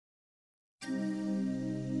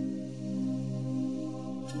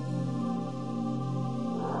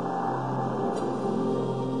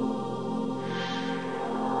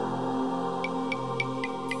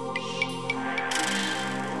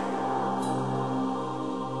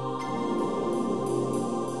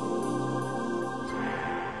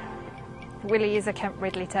Willie is a Kemp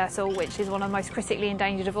Ridley turtle, which is one of the most critically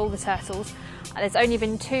endangered of all the turtles. There's only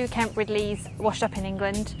been 2 Kemp Ridleys washed up in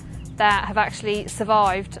England that have actually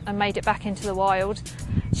survived and made it back into the wild.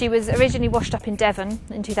 She was originally washed up in Devon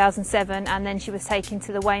in 2007, and then she was taken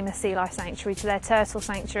to the Weymouth Sea Life Sanctuary, to their turtle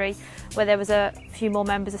sanctuary, where there was a few more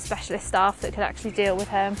members of specialist staff that could actually deal with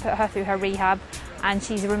her and put her through her rehab. And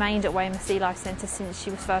she's remained at Weymouth Sea Life Centre since she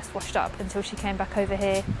was first washed up until she came back over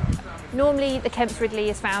here. Normally the Kemp's Ridley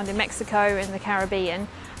is found in Mexico and the Caribbean,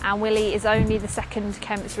 and Willie is only the 2nd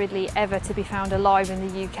Kemp's Ridley ever to be found alive in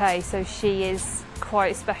the UK, so she is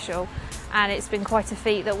quite special. And it's been quite a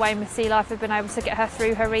feat that Weymouth Sea Life have been able to get her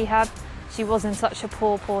through her rehab. She was in such a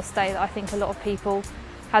poor state that I think a lot of people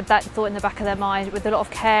had that thought in the back of their mind. With a lot of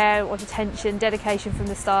care, a lot of attention, dedication from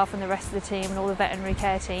the staff and the rest of the team and all the veterinary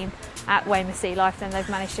care team at Weymouth Sea Life, then they've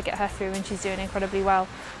managed to get her through, and she's doing incredibly well.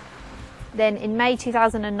 Then in May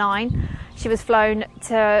 2009, she was flown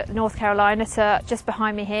to North Carolina, to just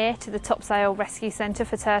behind me here, to the Topsail Rescue Centre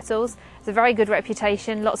for Turtles. It's a very good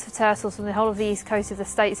reputation. Lots of turtles from the whole of the east coast of the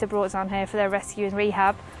States are brought down here for their rescue and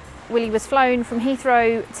rehab. Willie was flown from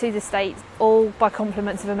Heathrow to the States, all by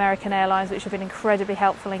compliments of American Airlines, which have been incredibly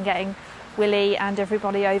helpful in getting Willie and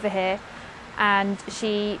everybody over here. And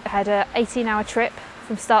she had an 18-hour trip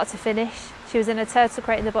from start to finish. She was in a turtle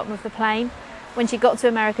crate in the bottom of the plane. When she got to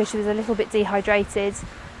America, she was a little bit dehydrated,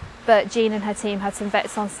 but Jean and her team had some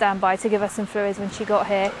vets on standby to give her some fluids when she got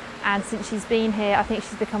here, and since she's been here, I think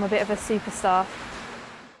she's become a bit of a superstar.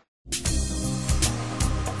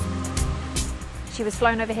 She was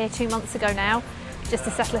flown over here 2 months ago now, just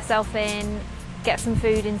to settle herself in, get some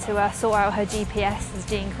food into her, sort out her GPS, as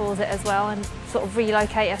Jean calls it as well, and sort of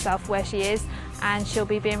relocate herself where she is, and she'll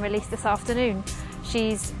be being released this afternoon.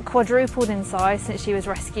 She's quadrupled in size since she was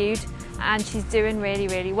rescued, and she's doing really,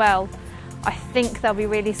 really well. I think they'll be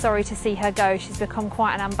really sorry to see her go. She's become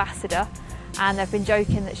quite an ambassador, and they've been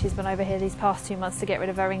joking that she's been over here these past 2 months to get rid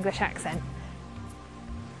of her English accent.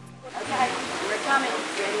 Okay, we're coming,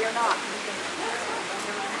 ready or not.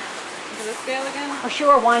 Do the scale again? Oh,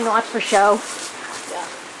 sure, why not, for show? Yeah.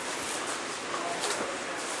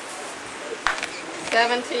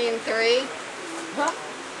 17.3. Huh?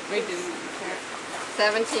 We didn't.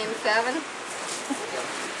 17.7.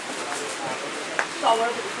 It's all over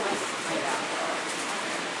the place.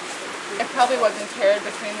 It probably wasn't paired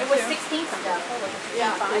between the two. It was 16 from that.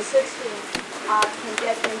 Yeah, it was 16. Can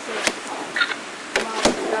get into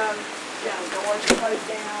the doors closed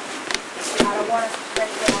down. I don't want to spread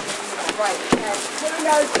it on the right. Okay. Who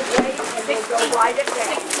knows the weight, and we'll go write it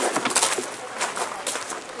down.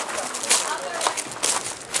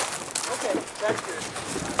 Okay, that's good.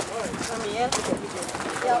 All right. Let me in.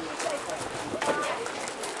 Yep.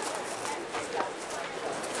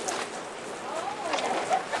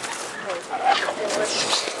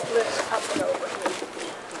 Lift up and over.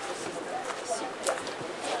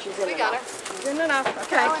 We got her. She's in enough.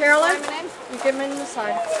 Okay, Carolyn, you give them in the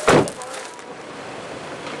side.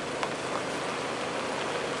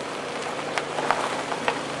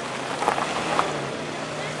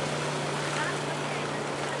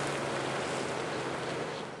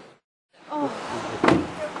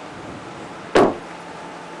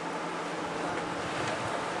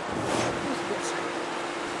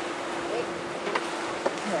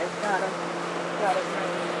 Got him. Got him. Got him.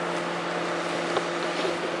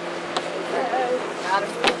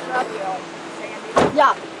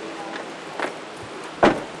 Yeah.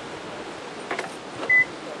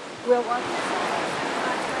 Will what?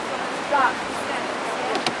 Stop.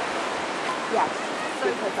 Yes.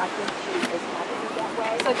 Because I think she is having it that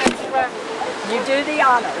way. So go to her. You do the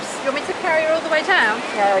honors. You want me to carry her all the way down?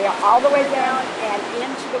 Carry her all the way down and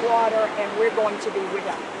into the water, and we're going to be with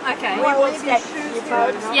them. Okay. We will stay. You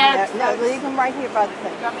folks? Yeah. No, leave them right here by the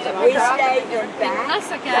thing. We stay in back. That's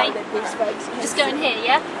okay. So that these folks can Just go in here,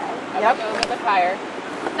 yeah? Yep. Go with the fire.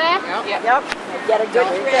 There? Yep. Yep. get a good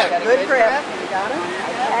grip. Good grip. You got it?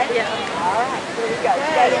 Okay? All right, here we go.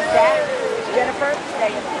 Stay in back. Jennifer,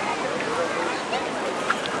 stay in back.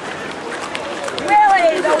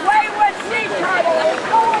 Willie, the wayward sea turtle is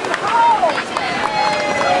going home!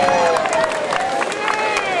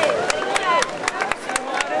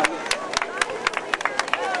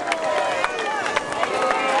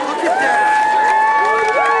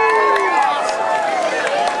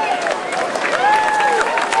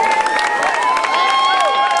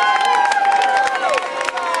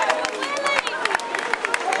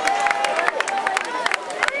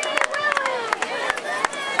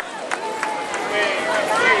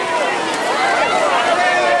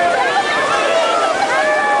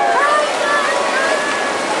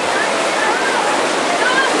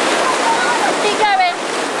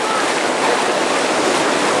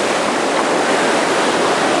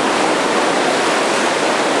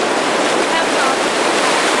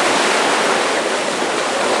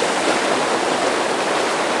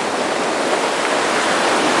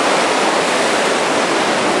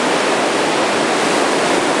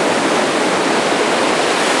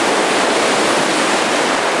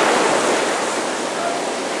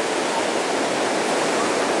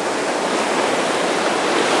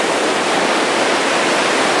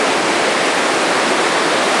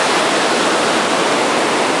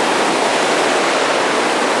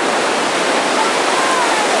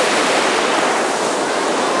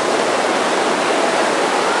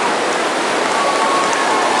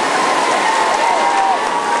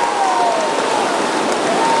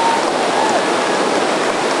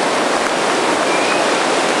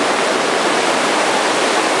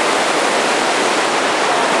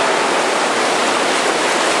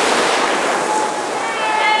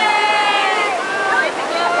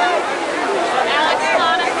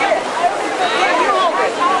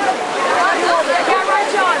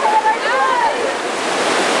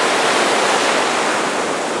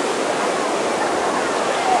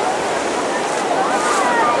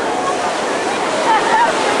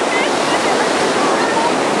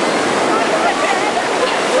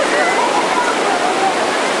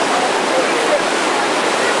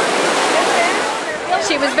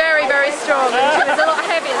 was very, very strong, and she was a lot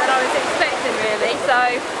heavier than I was expecting, really. So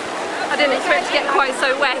I didn't expect to get quite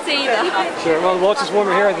so wet either. Sure. Well, the water's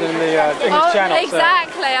warmer here than the English Channel.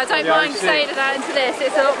 Exactly. I don't mind sailing out into this.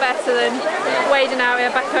 It's a lot better than wading out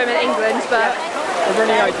here back home in England. But is there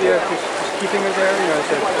any idea of just keeping her there? You know, as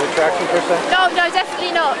an attraction per se? no,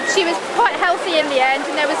 definitely not. She was quite healthy in the end,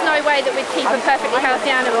 and there was no way that we'd keep a perfectly healthy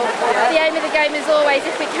animal. The aim of the game is always,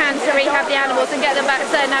 if we can, to rehab the animals and get them back to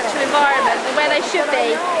their natural environment and where they should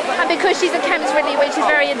be. And because she's a Kemp's Ridley, which is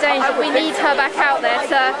very endangered, we need her back out there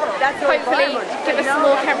to hopefully give us some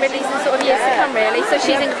more Kemp Ridleys in sort of years to come, really. So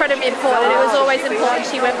she's incredibly important, and it was always important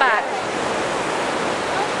she went back.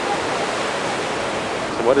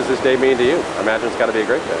 So what does this day mean to you? I imagine it's got to be a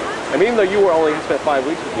great day. I mean, even though you were only spent 5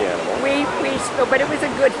 weeks with the animal. But it was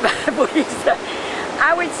a good 5 weeks.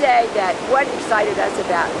 I would say that what excited us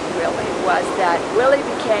about Willie was that Willie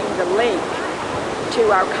became the link to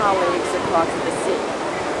our colleagues across the sea.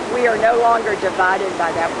 We are no longer divided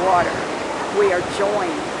by that water. We are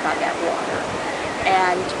joined by that water.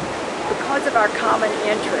 And because of our common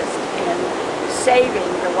interest in saving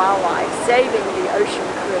the wildlife, saving the ocean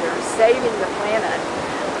critters, saving the planet,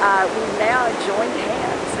 we've now joined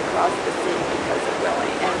hands across the sea because of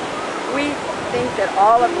Willie. And we think that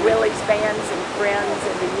all of Willie's fans and friends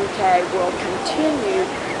in the UK will continue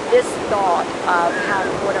this thought of how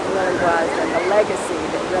important Willie was and the legacy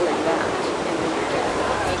that Willie left.